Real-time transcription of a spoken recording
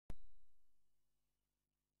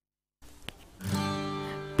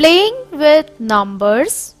Playing with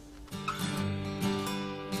numbers.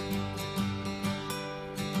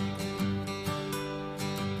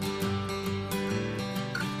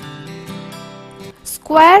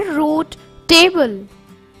 Square root table.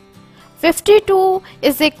 52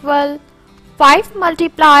 is equal 5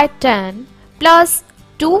 multiply 10 plus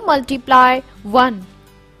 2 multiply 1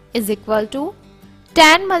 is equal to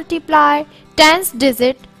 10 multiply 10's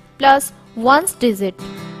digit plus 1's digit.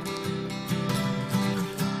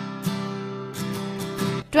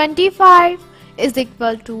 25 is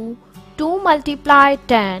equal to 2 multiply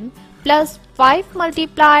 10 plus 5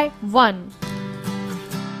 multiply 1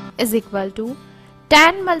 is equal to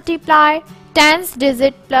 10 multiply 10's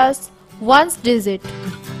digit plus 1's digit.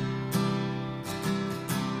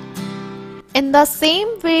 In the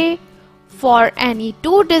same way, for any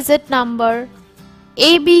two-digit number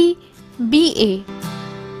AB, BA.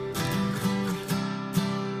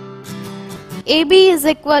 AB is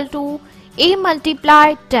equal to A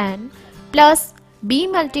multiply 10 plus B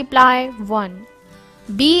multiply 1.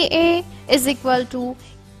 BA is equal to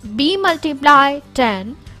B multiply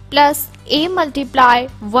 10 plus A multiply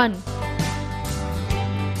 1.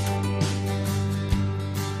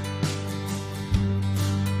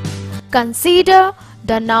 Consider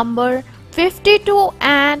the number 52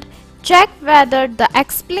 and check whether the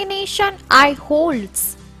explanation I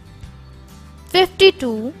holds.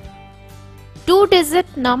 52,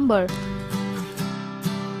 two-digit number.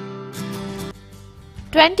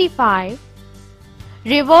 25,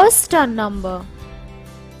 reverse turn number.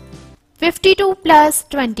 52 plus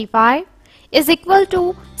 25 is equal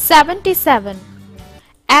to 77.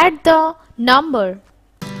 Add the number.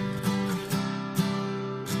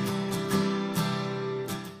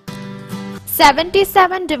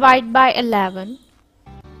 77 divided by 11.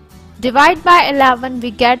 Divide by 11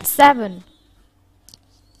 we get 7.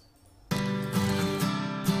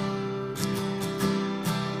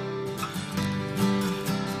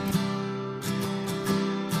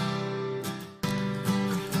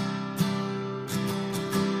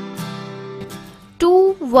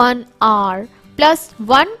 Two 1 hour plus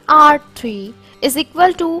 1 hour 3 is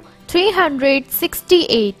equal to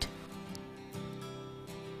 368.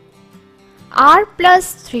 R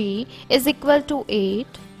plus 3 is equal to 8.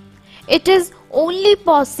 It is only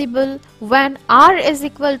possible when R is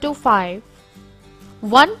equal to 5.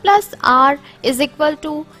 1 plus R is equal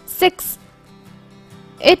to 6.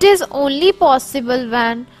 It is only possible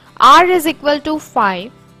when R is equal to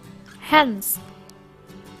 5. Hence,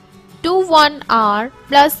 2 1 R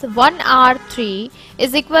plus 1 R 3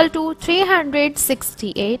 is equal to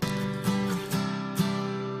 368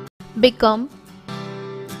 become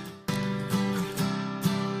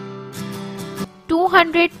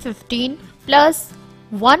 215 plus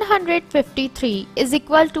 153 is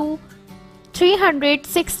equal to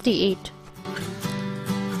 368.